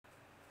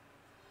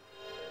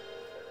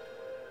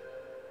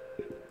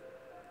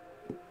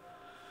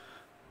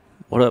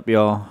What up,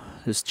 y'all?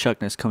 This is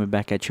Chuckness coming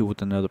back at you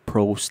with another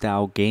pro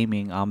style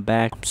gaming. I'm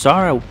back. I'm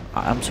sorry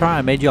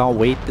I made y'all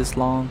wait this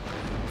long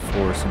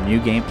for some new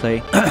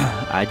gameplay.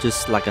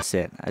 Like I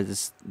said, a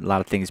lot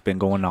of things been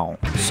going on.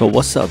 So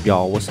what's up,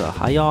 y'all? What's up?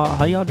 How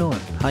y'all doing?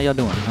 How y'all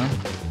doing, huh?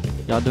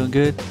 Y'all doing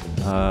good?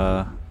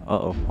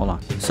 Uh-oh, hold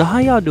on. So how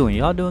y'all doing?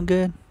 Y'all doing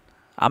good?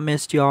 I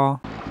missed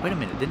y'all. Wait a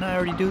minute, didn't I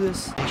already do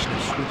this?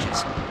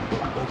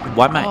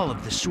 Why am I? All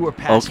of the sewer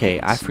pass Okay,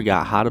 gates. I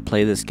forgot how to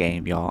play this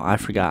game, y'all. I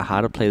forgot how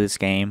to play this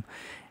game.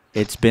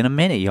 It's been a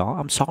minute, y'all.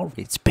 I'm sorry.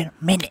 It's been a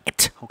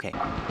minute. Okay.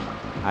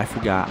 I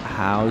forgot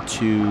how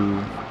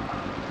to...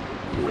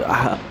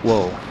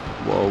 whoa.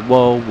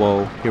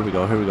 Here we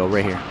go,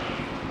 right here.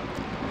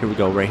 Here we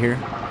go, right here.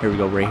 Here we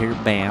go, right here.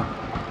 Bam.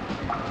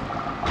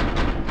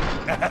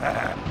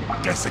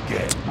 Guess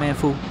again. Man,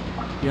 fool.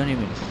 You don't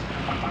even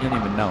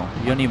know.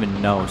 You don't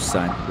even know,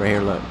 son. Right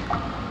here, look.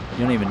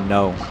 You don't even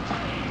know.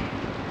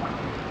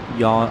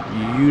 Y'all,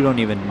 you don't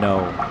even know.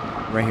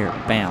 Right here,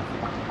 bam.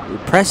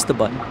 Press the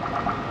button.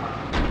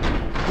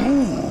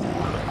 Ooh,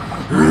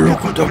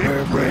 look at the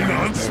brain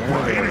on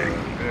Spidey.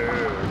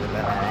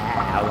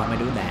 How am I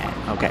doing that?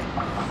 Okay.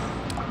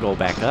 Go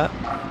back up.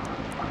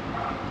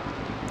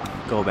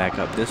 Go back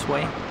up this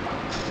way.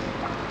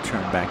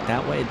 Turn back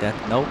that way.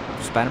 Nope.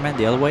 Spider-Man,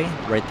 the other way.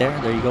 Right there.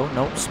 There you go.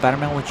 Nope.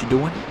 Spider-Man, what you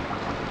doing?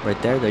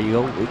 Right there. There you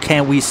go.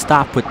 Can we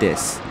stop with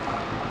this?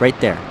 Right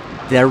there.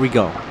 There we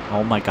go.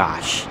 Oh my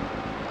gosh.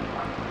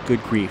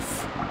 Good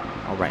grief.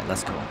 Alright,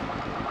 let's go.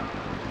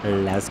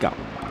 Let's go.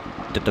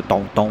 Come back!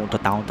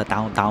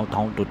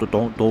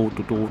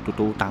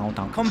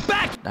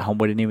 The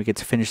homeboy didn't even get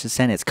to finish the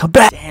sentence. Come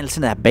back! Damn,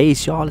 listen to that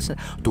bass, y'all. Listen.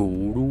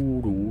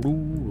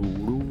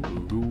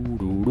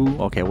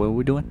 Okay, what are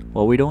we doing?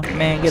 What are we doing?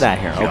 Man, get out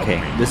of here. Okay,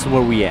 this is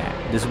where we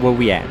at. This is where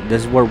we at.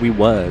 This is where we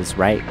was,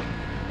 right?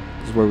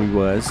 This is where we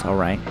was.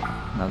 Alright.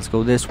 Now let's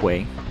go this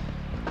way.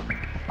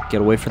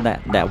 Get away from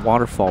that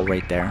waterfall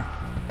right there.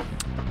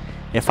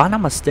 If I'm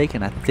not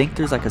mistaken, I think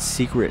there's like a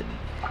secret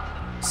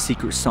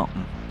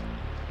something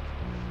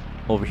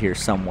over here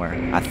somewhere.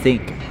 I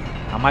think.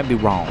 I might be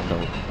wrong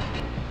though.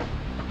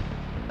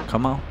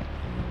 Come on.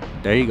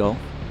 There you go.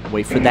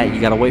 Wait for that. You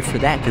gotta wait for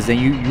that, because then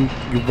you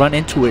run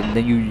into it and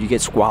then you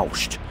get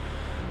squashed.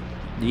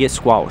 You get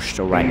squashed.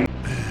 All right.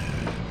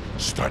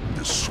 Starting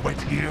to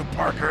sweat here,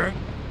 Parker.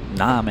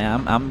 Nah,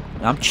 man.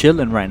 I'm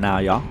chilling right now,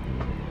 y'all.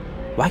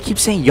 Why I keep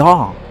saying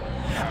y'all?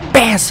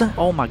 Bam, son.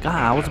 Oh my God.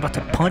 I was about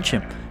to punch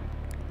him.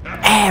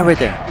 Ah, right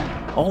there.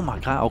 Oh my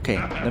God. Okay.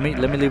 Let me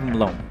leave him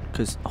alone,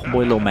 cause homeboy a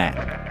little mad.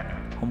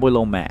 Homeboy a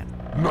little mad.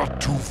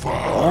 Not too far.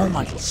 Oh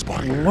my,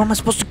 where am I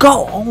supposed to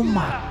go? Oh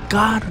my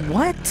God,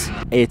 what?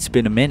 It's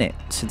been a minute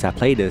since I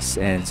played this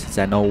and since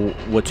I know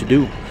what to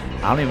do.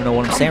 I don't even know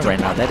what I'm saying right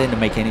now. That didn't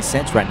make any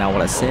sense right now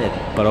what I said,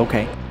 but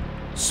okay.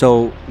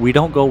 So we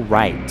don't go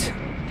right.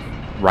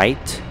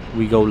 Right?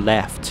 We go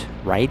left.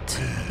 Right?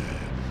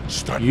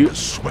 Starting to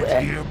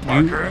sweat here,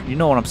 Parker. You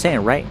know what I'm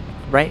saying, right?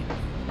 Right?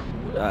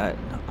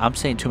 I'm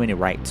saying too many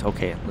rights.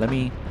 Okay,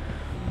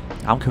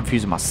 I'm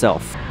confusing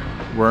myself.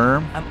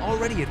 Worm. I'm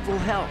already at full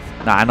health.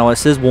 Nah, I know it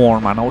says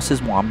warm. I know it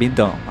says warm. I'm being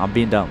dumb.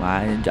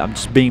 I'm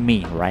just being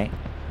me, right?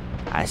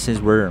 It says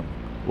worm.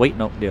 Wait,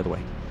 no, the other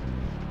way.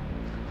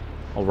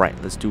 All right,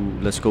 let's do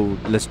this way.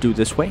 Let's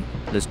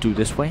do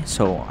this way.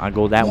 So I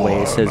go that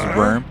way. It says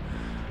worm.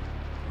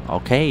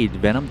 Okay,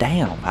 Venom.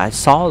 Damn, I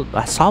saw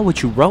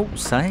what you wrote,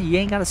 son. You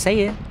ain't gotta say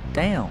it.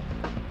 Damn.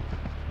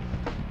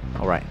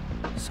 All right,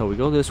 so we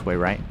go this way,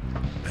 right?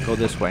 Go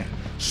this way.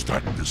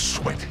 Starting to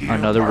sweat here.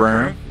 Another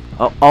Parker.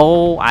 worm.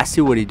 Oh, I see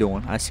what he's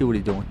doing.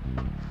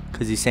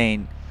 Cause he's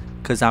saying,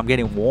 cause I'm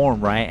getting warm,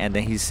 right? And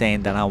then he's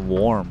saying that I'm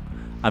warm.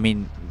 I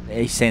mean,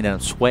 he's saying that I'm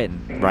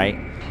sweating, right?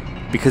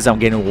 Because I'm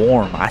getting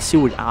warm. I see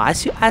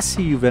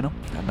you, Venom.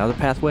 Another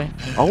pathway.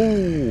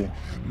 Oh.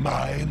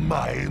 My.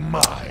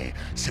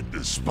 Send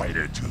the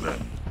spider to the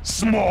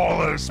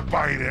smaller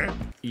spider.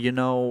 You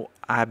know,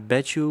 I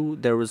bet you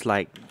there was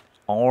like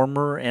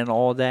armor and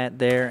all that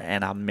there,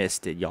 and I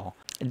missed it, y'all.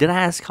 Did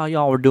I ask how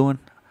y'all were doing?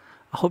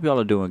 I hope y'all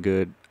are doing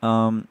good.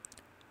 One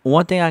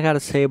thing I gotta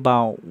say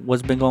about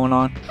what's been going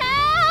on.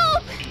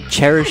 Help!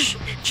 Cherish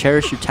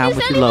your time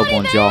with your loved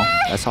ones, y'all.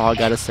 That's all I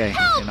gotta say.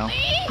 You know.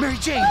 Mary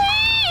Jane!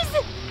 Please!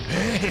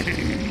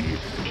 Hey,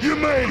 you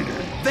made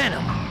it.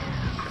 Venom!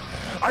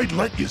 I'd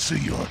let you see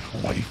your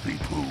wifey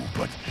poo,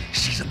 but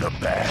she's in the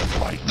bath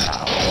right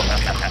now.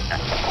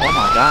 Oh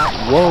my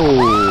God!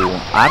 Whoa!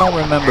 I don't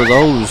remember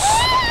those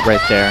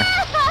right there.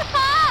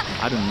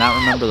 I do not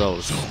remember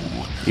those.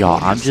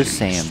 Y'all, I'm just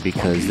saying,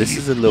 because this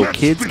is a little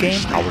kid's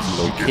game. I was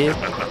a little kid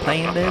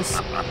playing this.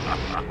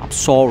 I'm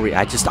sorry.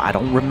 I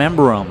don't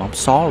remember them. I'm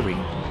sorry.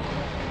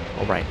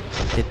 All right.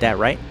 Hit that,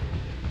 right?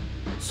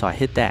 So I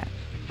hit that.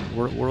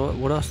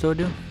 What else do I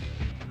do?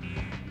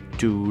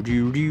 Do.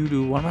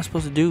 What am I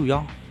supposed to do,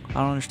 y'all? I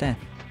don't understand.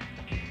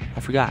 I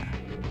forgot.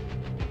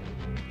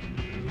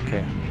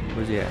 Okay.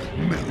 Where's he at?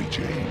 Mary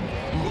Jane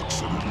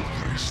looks a little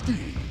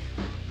thirsty.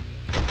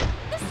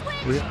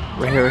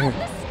 Right here.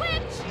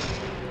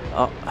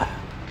 Oh,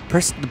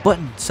 press the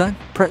button, son.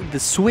 Press the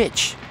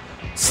switch,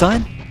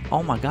 son.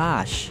 Oh my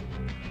gosh.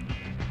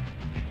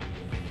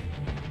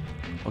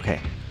 Okay.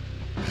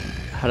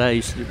 How did I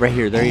use to, right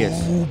here? There he is.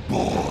 Oh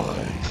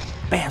boy.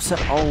 Bam, son.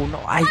 Oh no,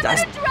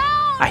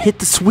 I hit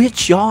the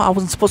switch, y'all. I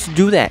wasn't supposed to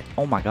do that.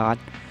 Oh my god.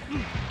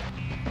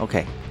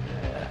 Okay.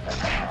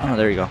 Oh,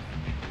 there you go.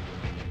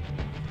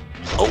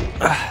 Oh,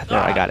 there,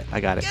 I got it. I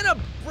got it. Get a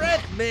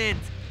breath mint.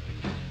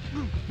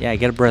 Yeah,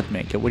 get a breath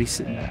mint. Get what he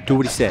said. Do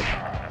what he said.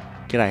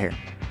 Get out of here.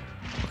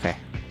 Okay.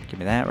 Give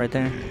me that right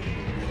there.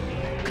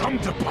 Come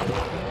to Papa.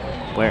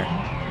 Where?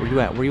 Where you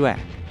at? Where you at?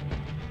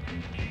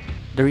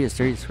 There he is.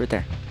 There he is. Right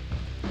there.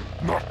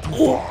 Not too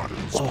far,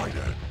 little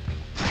spider.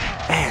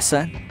 Ah,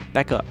 son.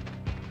 Back up.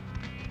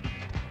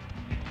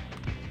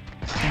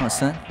 Come on,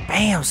 son.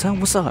 Bam, son.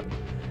 What's up?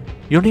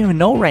 You don't even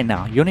know right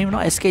now. You don't even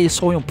know. SK is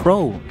so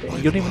pro.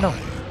 You don't even know.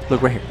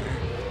 Look right here.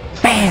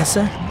 Bam,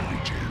 son.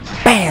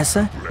 Bam,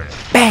 son.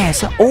 Bam,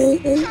 son. Oh,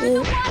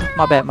 oh, oh.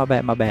 My bad, my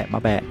bad, my bad, my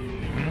bad.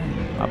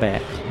 My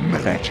bad.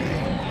 Okay.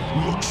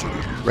 Looks a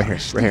little Right here,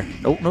 thirsty. right here.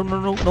 No, no, no,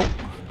 no, no. What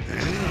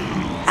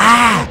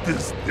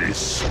does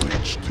this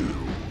switch do?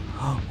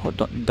 Oh,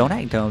 don't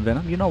act dumb,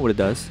 Venom. You know what it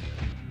does.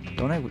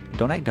 Don't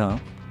act dumb.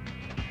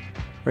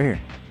 Right here.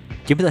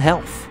 Give me the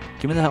health.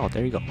 Give me the health.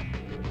 There you go.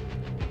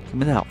 Give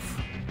me the health.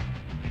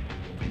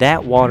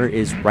 That water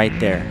is right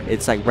there.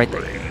 It's like right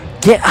there.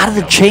 Get out of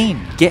the chain.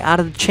 Get out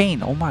of the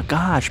chain. Oh my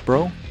gosh,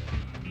 bro.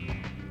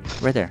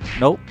 Right there.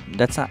 Nope.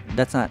 That's not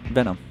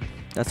Venom.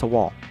 That's a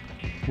wall.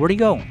 Where'd he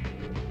go?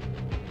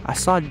 I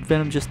saw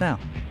Venom just now.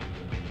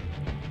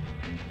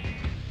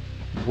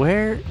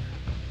 Where?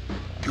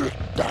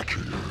 Get back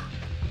here.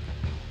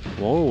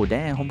 Whoa,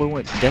 damn, homeboy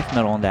went death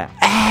metal on that.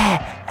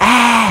 Ah!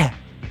 Ah!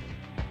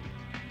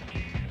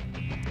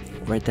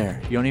 Right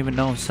there. You don't even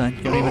know, son.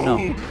 You don't even know.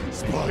 Oh,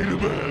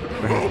 Spider-Man,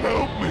 oh,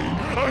 help me.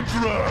 I'm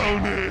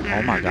drowning.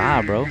 Oh my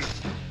god, bro.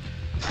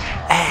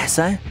 Ah,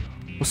 son.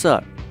 What's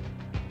up?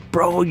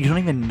 Bro, you don't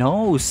even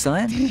know,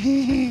 son.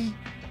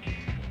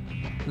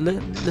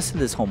 Listen to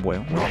this,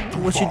 homeboy.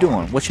 What you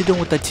doing? What you doing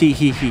with the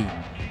tee-hee-hee?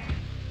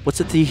 What's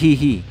the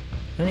tee-hee-hee? You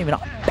don't even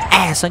know.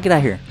 Ah, son, get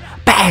out here.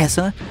 Ah,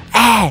 son.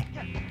 Ah!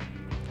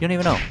 You don't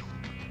even know.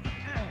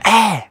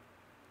 Ah!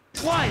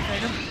 Why,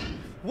 Venom?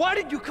 Why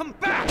did you come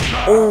back?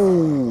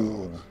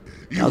 Oh!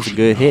 That was a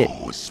good hit.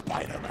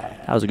 Spider-Man.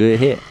 That was a good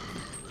hit.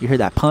 You hear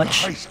that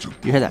punch?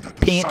 You hear that At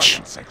the pinch?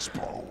 Science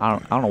Expo. I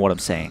don't know what I'm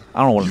saying. I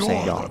don't know what I'm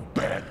saying, You're y'all. the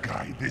bad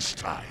guy this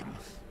time.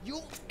 You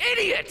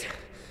idiot!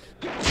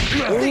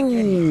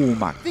 Oh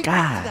my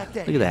god.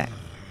 Look at that.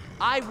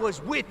 I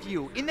was with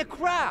you in the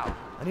crowd.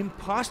 An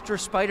imposter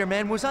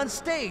Spider-Man was on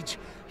stage.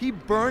 He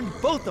burned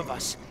both of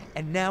us,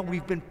 and now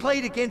we've been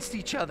played against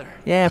each other.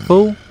 Yeah,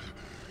 fool.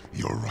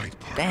 You're right,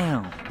 Parker.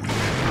 Damn.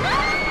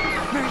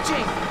 Mary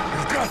Jane!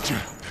 I've got you.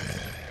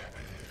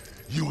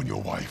 You and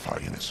your wife are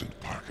innocent,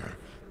 Parker.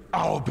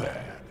 Our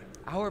bad.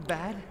 Our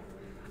bad?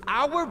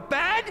 Our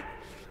bad?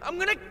 I'm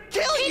gonna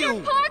kill Peter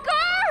you!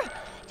 Parker!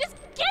 Just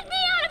get me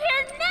out of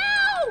here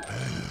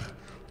now!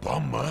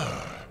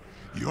 Bummer.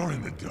 You're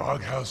in the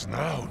doghouse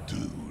now,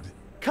 dude.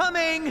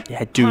 Coming!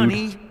 Yeah, dude.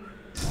 Honey.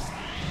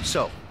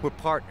 So, we're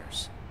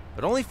partners.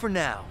 But only for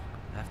now.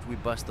 After we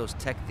bust those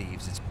tech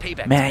thieves, it's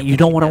payback. Man, time you for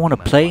know what I want to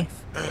kidnapping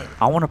my play?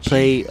 wife. I want to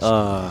play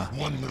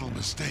One little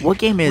mistake. what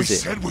game is we it?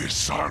 said we're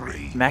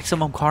sorry.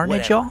 Maximum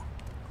Carnage, Whatever.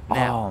 y'all?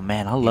 Now, Oh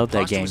man, I the love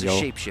that imposter game, was a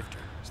yo. shapeshifter.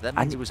 So that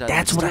means it was either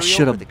That's what I Mysterio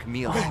should or have. the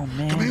Chameleon. Oh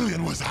man.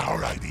 Chameleon was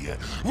our idea.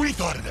 We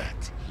thought of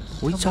that.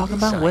 What are you Come on, talking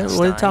about? What are they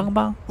Einstein. talking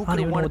about? Who I don't could even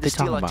have know wanted what to they're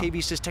steal talking about.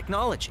 Octavius'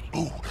 technology?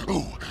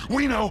 Ooh,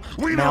 we know.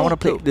 Man, I want to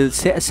play the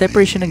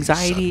separation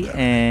anxiety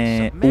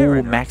and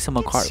Submariner.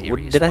 maximum Get carnage.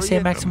 serious, Did I will say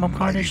ya? maximum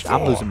carnage?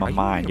 I'm losing my Are you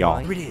mind, y'all.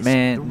 real? It is. The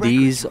Man, record.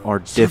 these are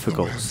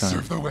difficult,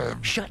 Surf son. the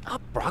web. Shut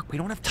up, Brock. We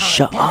don't have time.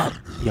 Shut up,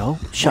 yo.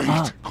 Shut Wait,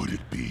 up. could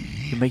it be?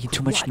 You're making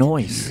too much What?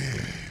 noise.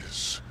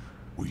 Yes.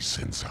 We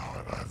sense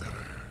our other.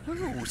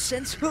 Who?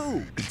 Since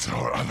who? It's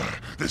our other.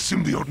 The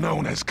symbiote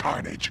known as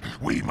Carnage.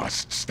 We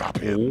must stop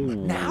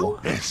him. Now?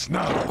 Yes,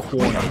 now. We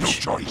have no Carnage.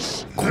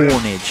 choice.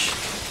 Carnage.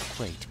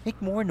 Wait, make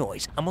more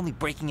noise. I'm only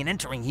breaking and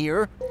entering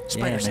here.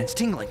 Spider man. sense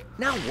tingling.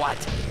 Now what?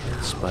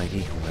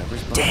 Spidey, whoever's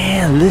behind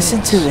Damn,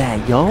 listen to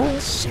that, yo.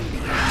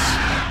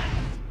 symbiotes.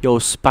 Yo,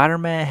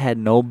 Spider-Man had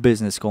no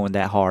business going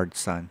that hard,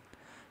 son.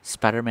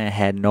 Spider-Man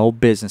had no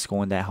business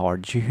going that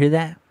hard. Did you hear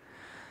that?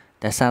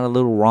 That sounded a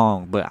little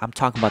wrong, but I'm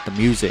talking about the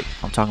music.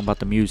 I'm talking about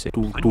the music.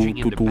 Plunging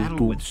into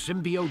battle with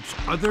symbiotes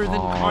other than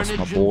Oh, it's Carnage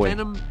my and boy.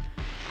 Venom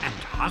and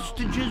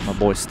hostages. My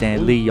boy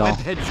Stan Lee, y'all.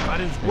 Webhead's got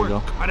his There you go.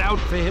 work cut out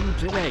for him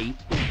today.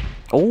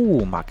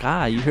 Oh my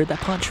god, you heard that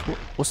punch?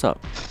 What's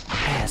up?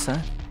 Bad,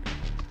 son.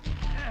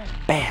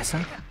 Bad,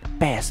 son.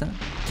 Bad, son.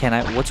 Can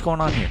I? What's going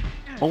on here?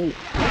 Oh.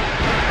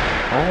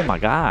 Oh my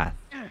god.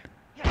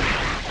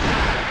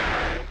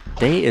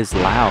 They is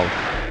loud.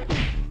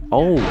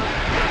 Oh.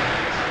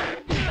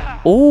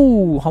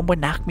 Oh, homeboy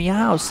knocked me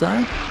out,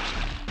 son.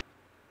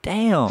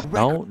 Damn.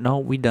 No,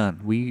 we done.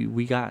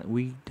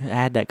 We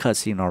had that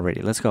cutscene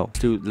already. Let's go.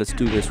 Let's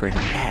do this right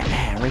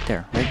here. Right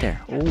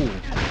there.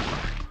 Oh.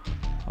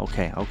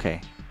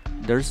 Okay.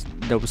 There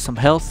was some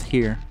health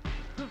here.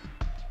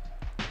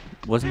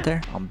 Wasn't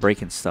there? I'm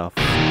breaking stuff.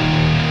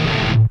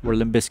 Where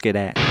Limp Bizkit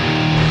at?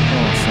 Come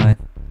on, son.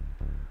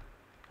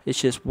 It's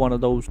just one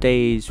of those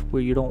days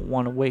where you don't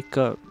want to wake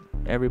up.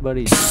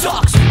 Everybody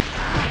sucks.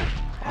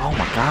 Oh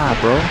my god,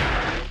 bro.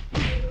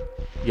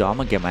 Yo, I'm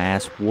gonna get my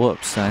ass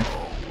whooped, son.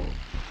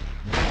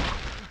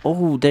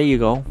 Oh, there you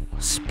go.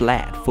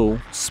 Splat, fool.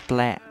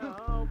 Splat.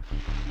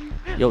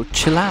 Yo,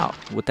 chill out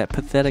with that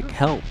pathetic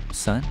help,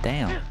 son.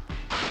 Damn.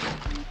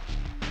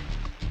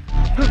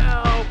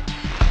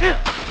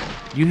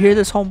 You hear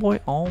this,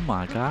 homeboy? Oh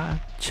my god.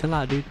 Chill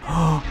out, dude.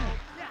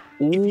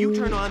 If you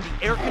turn on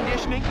the air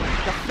conditioning,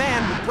 the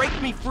fan will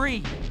break me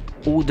free.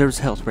 Oh, there's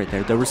health right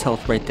there. There was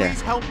health right there.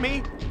 Please help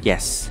me.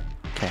 Yes.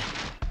 Okay.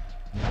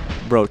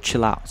 Bro,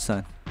 chill out,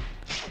 son.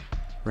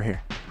 We're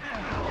here.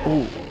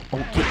 Oh,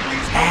 get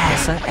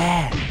son.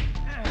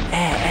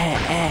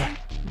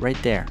 Right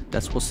there.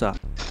 That's what's up.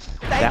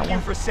 Thank you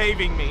for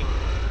saving me.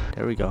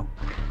 There we go.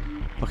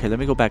 Okay, let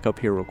me go back up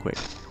here real quick.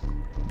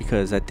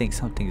 Because I think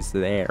something's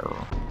there.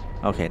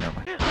 Okay, never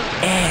mind.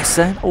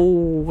 Son.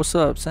 Oh, what's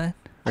up, son?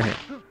 Right here.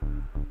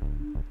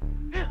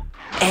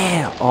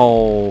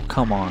 Oh,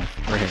 come on.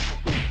 Right here.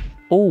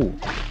 Oh.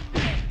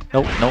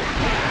 Nope.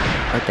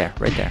 Right there.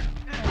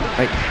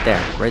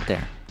 Right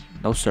there.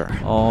 No, sir.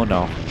 Oh,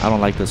 no. I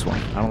don't like this one.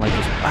 Right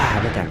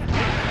there.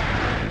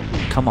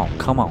 Come on.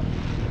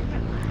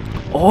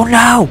 Oh,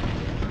 no!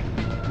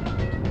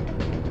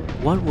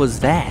 What was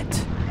that?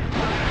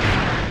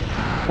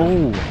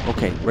 Oh,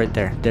 okay. Right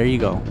there. There you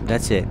go.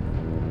 That's it.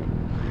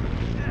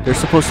 They're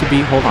supposed to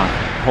be... Hold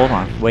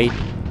on. Wait.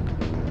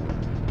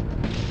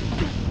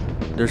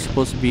 They're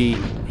supposed to be...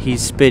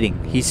 He's spitting.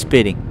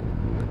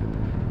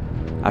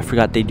 I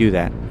forgot they do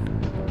that.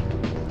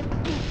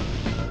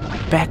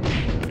 Back...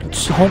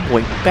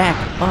 Homeboy, back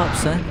up,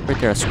 son. Right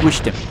there, I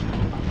squished him.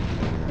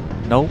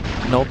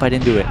 Nope, I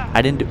didn't do it.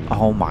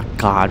 Oh my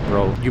god,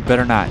 bro. You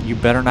better not.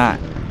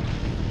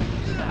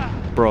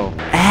 Bro.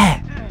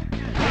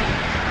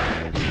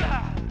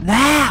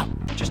 Now!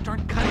 Just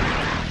aren't cutting it.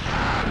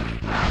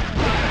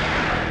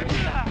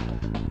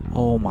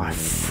 Oh my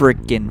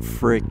freaking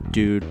frick,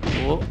 dude.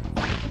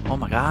 Oh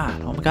my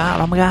god.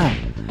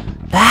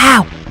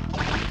 Now!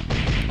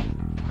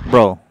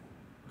 Bro,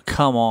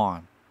 come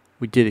on.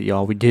 We did it,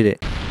 y'all. We did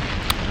it.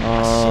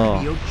 A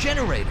symbiote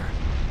generator.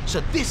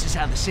 So this is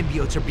how the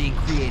symbiotes are being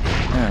created.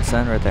 Yeah,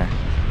 son, right there.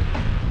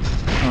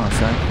 Come on,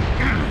 son.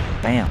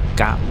 Bam.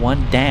 Got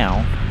one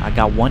down. I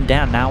got one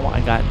down. Now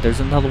there's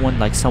another one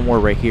like somewhere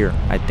right here,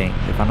 I think,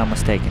 if I'm not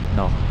mistaken.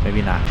 No,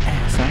 maybe not.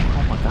 Son.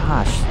 Oh my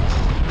gosh.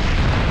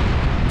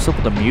 What's up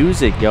with the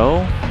music,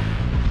 yo?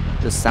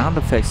 The sound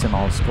effects and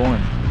all is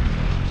going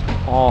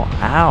all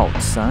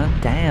out, son.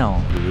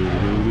 Damn.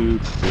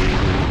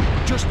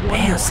 Just one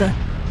Bam, more. son.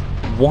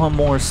 One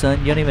more, son.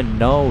 You don't even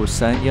know,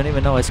 son. You don't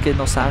even know. It's getting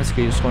no sabes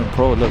que you're going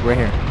pro. Look right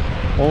here.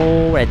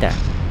 Oh, right there.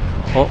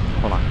 Oh,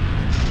 hold on.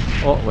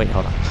 Oh, wait,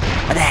 hold on.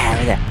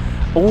 Right there.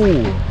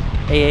 Oh.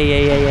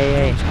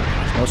 Hey.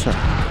 No, sir.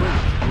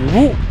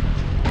 Whoa.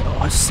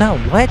 Oh, son,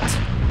 what?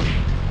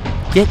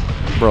 Get,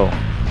 bro,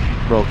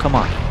 come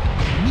on.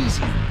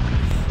 Easy.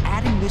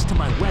 Adding this to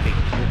my webbing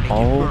will make it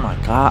Oh burn. my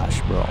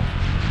gosh, bro.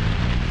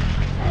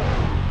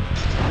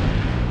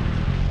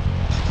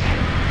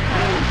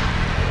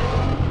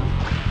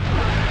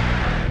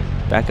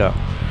 Back up.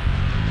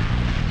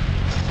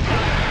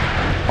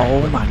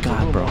 Oh my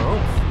god, bro.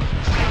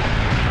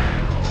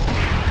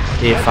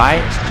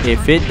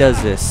 If it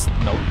does this,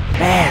 no.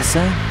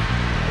 Son.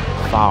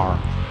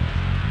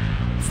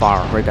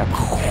 Fire, right there.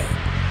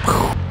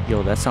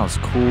 Yo, that sounds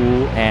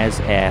cool as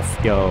F,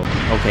 yo.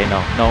 Okay,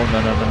 no.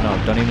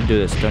 Don't even do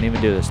this right here.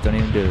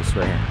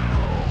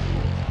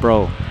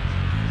 Bro,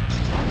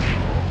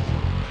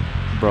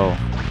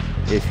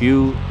 if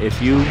you,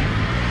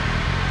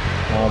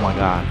 oh my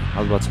god, I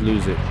was about to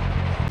lose it.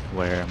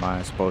 Where am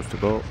I supposed to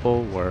go?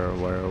 Oh, where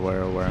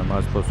am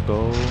I supposed to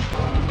go?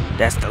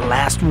 That's the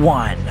last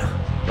one,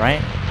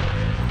 right?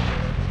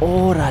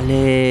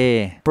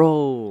 Orale.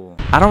 Bro,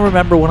 I don't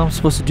remember what I'm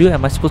supposed to do.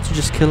 Am I supposed to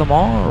just kill them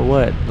all or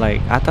what?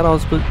 Like, I thought I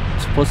was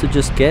supposed to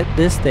just get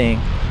this thing.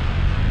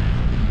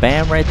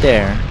 Bam, right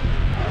there.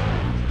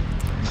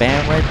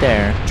 Bam, right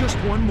there. Just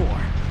one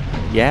more.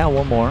 Yeah,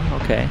 one more.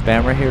 Okay.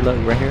 Bam, right here. Look,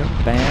 right here.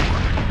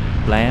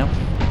 Bam. Blam.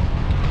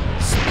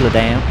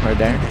 Spladam, right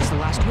there. That's the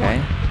last Okay.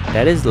 one.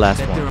 That is the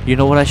last one. You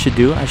know what I should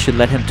do? I should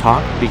let him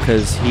talk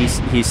because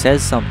he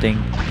says something.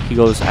 He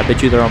goes, I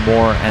bet you there are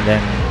more, and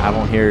then I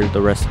won't hear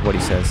the rest of what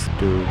he says.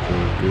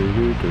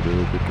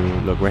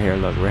 Look, right here, I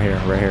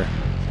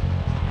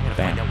gotta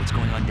find out what's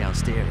going on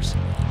downstairs.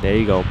 There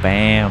you go.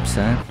 Bam,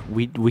 son.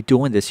 We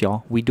doing this,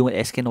 y'all. We doing.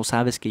 Es que no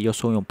sabes que yo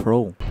soy un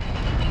pro.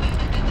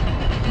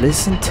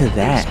 Listen to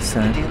that, Here's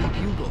the son. Daily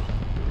Bugle.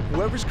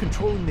 Whoever's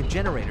controlling the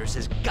generators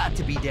has got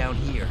to be down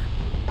here.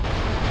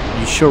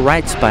 You sure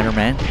right,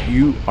 Spider-Man.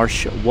 You are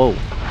sure. Whoa.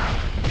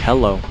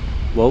 Hello.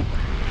 Whoa.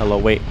 Hello.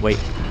 Wait.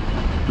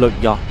 Look,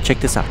 y'all. Check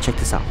this out.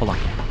 Hold on.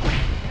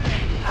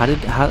 How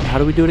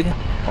do we do it again?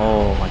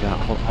 Oh my God.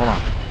 Hold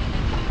on.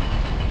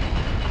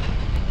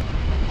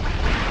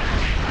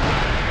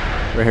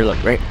 Right here.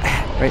 Look. Right.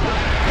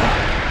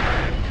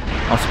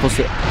 I'm supposed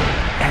to.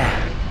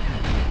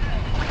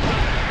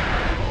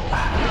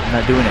 I'm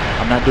not doing it.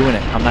 I'm not doing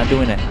it. I'm not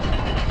doing it.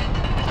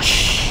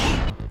 Shh.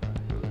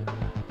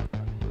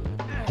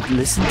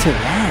 Listen to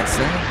that,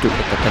 son.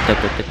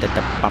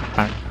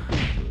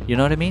 You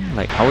know what I mean?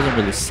 Like, I wasn't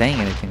really saying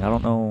anything. I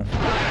don't know what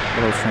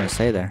I was trying to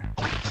say there.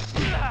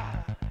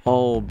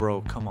 Oh,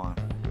 bro, come on.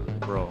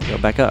 Bro, yo,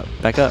 back up.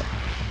 Back up.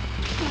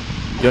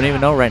 You don't even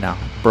know right now.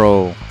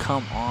 Bro,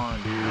 come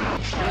on,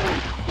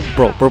 dude.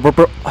 Bro.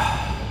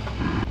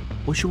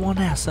 What you want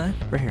now, son?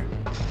 Right here.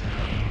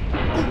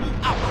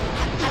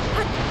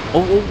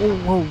 Oh,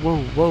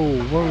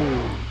 whoa.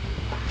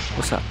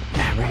 What's up?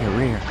 Ah, right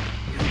here.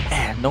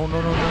 Ah, no.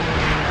 No.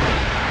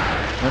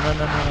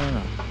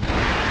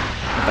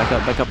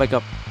 Back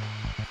up.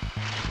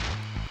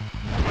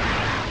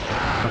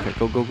 Okay,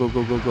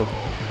 go.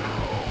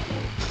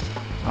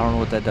 I don't know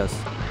what that does.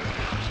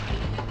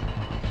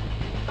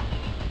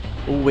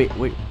 Oh, wait.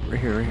 Right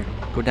here.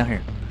 Go down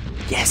here.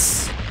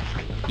 Yes.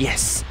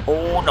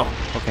 Oh, no.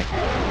 Okay.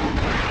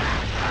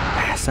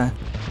 Ah, son.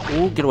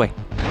 Oh, get away.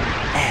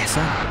 Ah,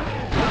 son.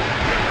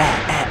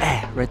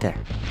 Ah. Right there.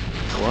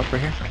 Go up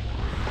right here.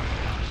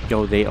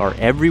 Yo, they are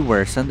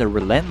everywhere, son. They're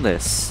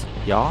relentless,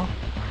 y'all.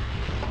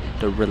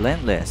 They're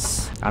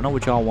relentless. I know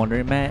what y'all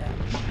wondering, man.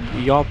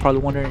 Y'all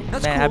probably wondering,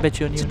 That's man, cool. I bet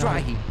you don't It's even a dry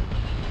know. heat.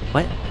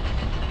 What?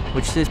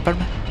 What you say,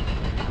 Spider-Man?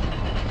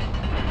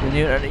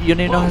 You don't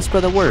even know how to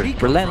spell the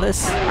word.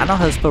 Relentless. I know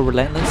how to spell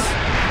relentless.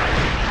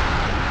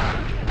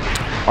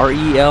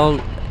 R-E-L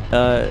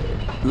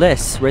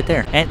less right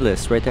there.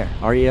 Endless right there.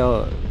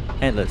 R-E-L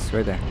endless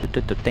right there.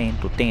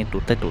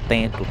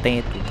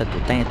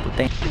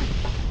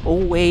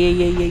 Oh, hey,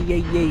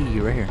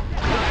 right here.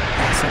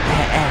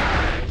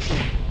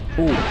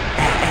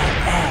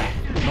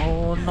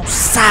 Oh, no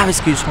sabes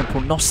que yo soy,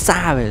 no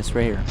sabes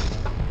right here.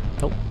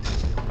 Oh,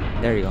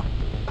 there you go.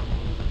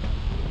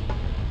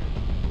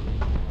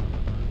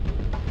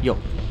 Yo,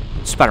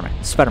 Spider-Man.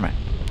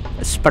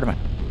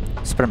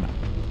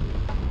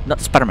 Not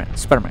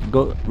Spider-Man.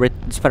 Go right,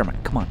 Spider-Man.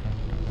 Come on,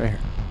 right here.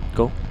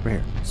 Go right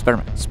here.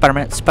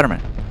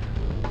 Spider-Man.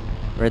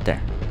 Right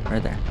there.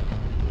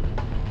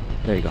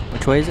 There you go.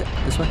 Which way is it?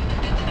 This way?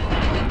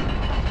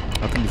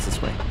 I think it's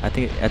this way. I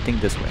think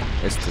this way.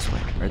 It's this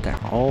way. Right there.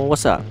 Oh,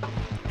 what's up?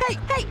 Hey!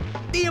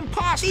 The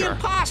imposter!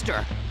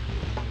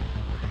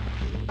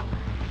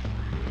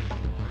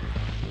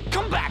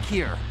 Come back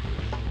here!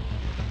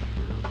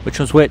 Which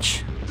one's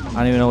which? I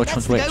don't even know which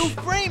That's one's the guy which.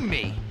 who framed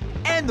me!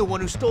 And the one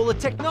who stole the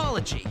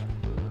technology!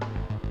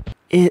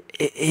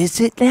 Is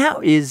it now?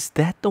 Is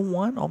that the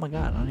one? Oh my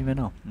god, I don't even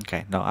know.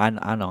 Okay, no, I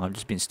know. I'm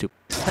just being stupid.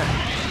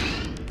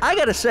 I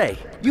gotta say,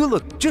 you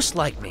look just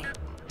like me.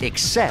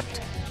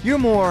 Except, you're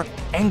more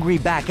angry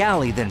back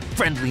alley than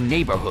friendly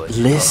neighborhood.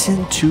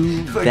 Listen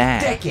to For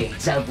that.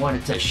 decades, I've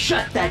wanted to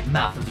shut that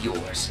mouth of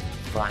yours.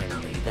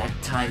 Finally, that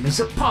time is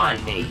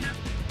upon me.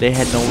 They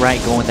had no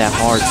right going that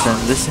hard,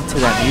 son. Listen to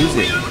that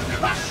music.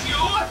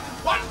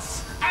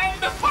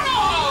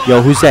 Yo,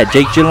 who's that?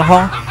 Jake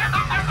Gyllenhaal?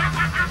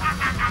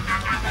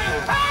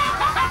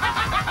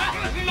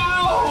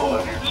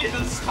 No,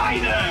 little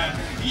spider,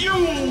 you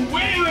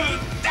will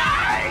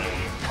die.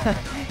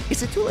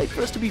 Is it too late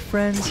for us to be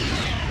friends?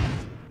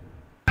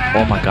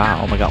 Oh my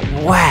god.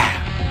 Wow.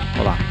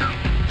 Hold on.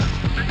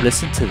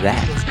 Listen to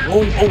that.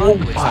 Oh,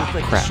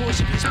 crap.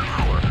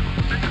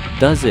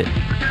 Does it?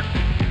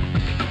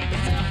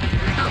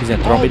 He's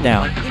gonna throw me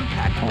down.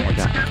 Oh my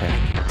god, okay.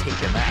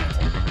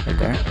 Right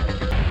there.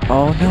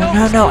 Oh,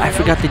 no. I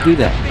forgot to do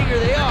that.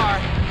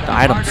 The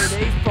items.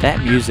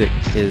 That music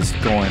is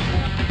going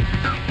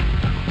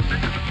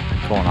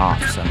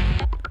off, son.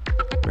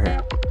 Right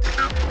here.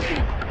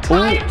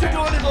 Time to do a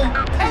little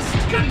pest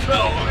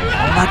control.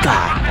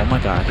 Oh my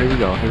god. Here we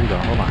go.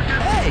 Hold on.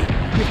 Hey!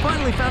 You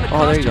finally found a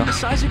Oh, there you costume go. the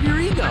size of your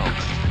ego!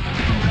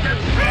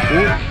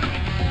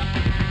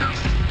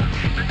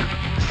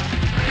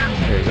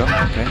 There you go.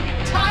 Okay.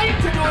 Time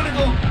to do a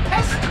little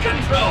pest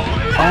control.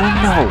 Oh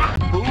no.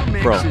 Who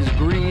mixes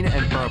green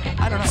and purple?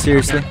 I don't know.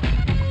 Seriously?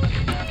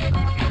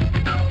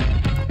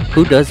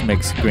 Who does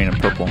mix green and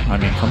purple? I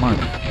mean, come on.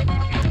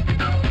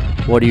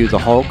 What are you, the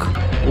Hulk?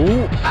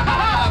 Ooh.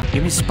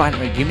 Give me spiders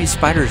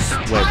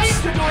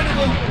webs. Time to do a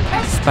little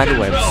pest Spider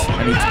webs. control.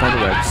 I need spider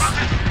webs.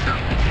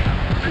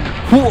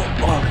 Ooh.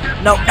 Oh,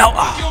 no.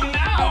 Oh. You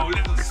now,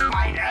 little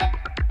spider.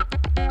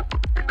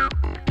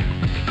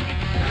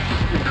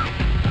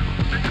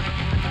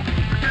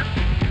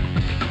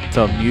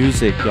 The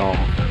music, y'all.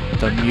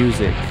 The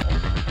music.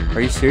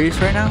 Are you serious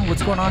right now?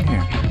 What's going on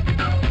here?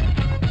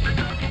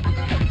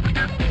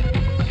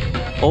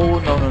 Oh,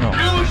 no.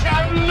 You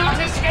shall not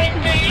escape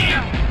me.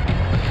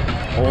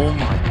 Oh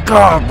my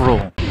god, bro.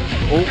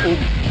 Oh.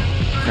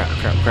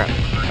 Crap.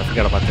 I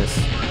forgot about this.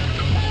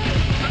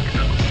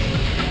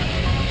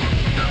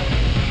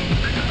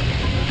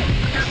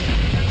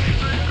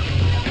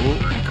 Oh,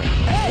 okay.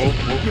 Hey!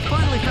 You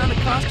finally found a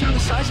costume the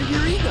size of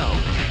your ego!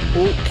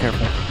 Oh,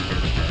 careful.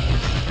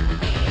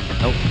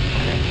 Nope.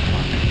 Okay, come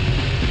on.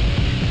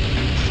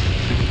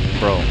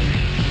 Bro,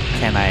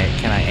 can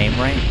I aim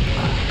right?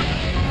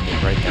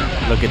 right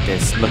there. Look at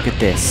this. Look at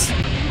this.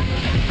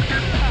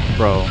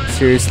 Bro,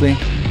 seriously?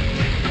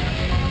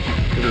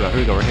 Here we go. Here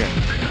we go. Right here.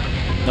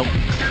 Nope.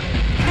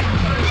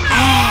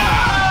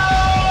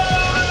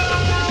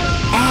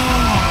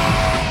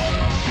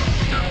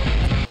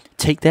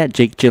 Take that,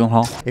 Jake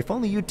Gyllenhaal. If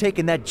only you'd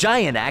taken that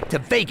giant act to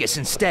Vegas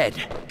instead.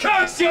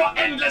 Curse your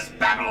endless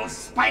babble,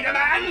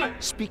 Spider-Man!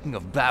 Speaking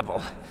of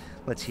babble,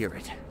 let's hear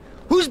it.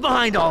 Who's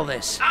behind all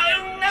this?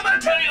 I'll never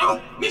tell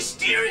you.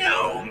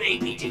 Mysterio may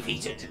be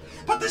defeated,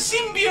 but the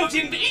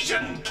symbiote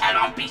invasion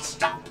cannot be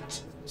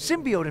stopped.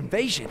 Symbiote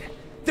invasion?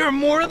 There are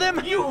more of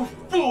them? You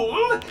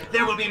fool!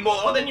 There will be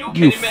more than you can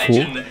You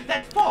imagine. fool.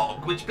 That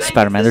fog which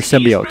Spider-Man, they're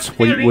symbiotes.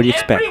 What do you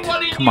expect?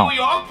 Come on. New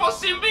York for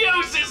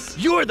symbiosis.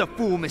 You're the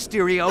fool,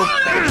 Mysterio.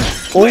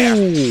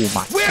 Oh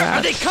my Where are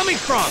god. they coming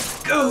from?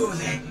 Go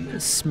then.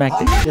 Smack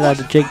the shit out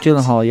of Jake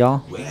Gyllenhaal,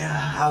 y'all.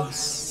 Warehouse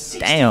 60.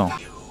 Damn.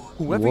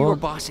 Whoever Well, your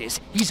boss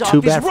is, he's off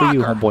Too his bad for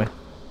you, rocker. homeboy.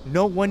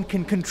 No one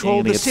can control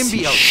Ain't the gonna get to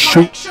see symbiote. shoot.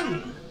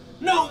 Correction.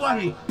 No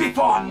one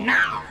before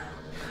now.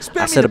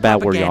 Spare I me said the a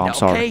bad word, y'all. I'm propaganda,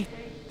 sorry. okay?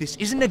 This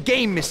isn't a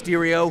game,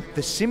 Mysterio.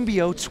 The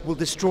symbiotes will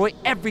destroy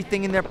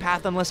everything in their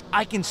path unless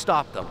I can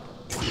stop them.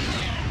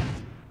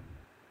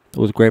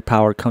 With great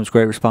power comes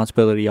great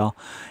responsibility, y'all.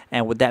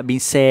 And with that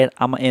being said,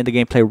 I'm gonna end the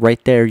gameplay right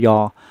there,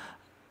 y'all.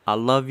 I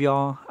love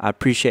y'all. I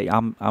appreciate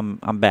y'all.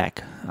 I'm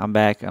back. I'm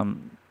back.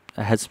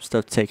 I had some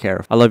stuff to take care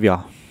of. I love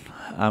y'all.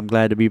 I'm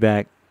glad to be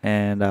back,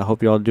 and I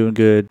hope y'all doing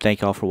good.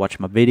 Thank y'all for watching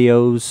my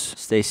videos.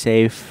 Stay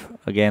safe.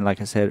 Again, like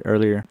I said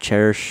earlier,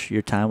 cherish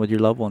your time with your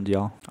loved ones,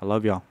 y'all. I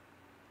love y'all.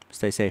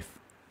 Stay safe.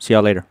 See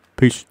y'all later.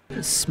 Peace.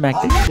 Smack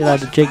the shit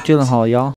out of Jake Gyllenhaal, y'all.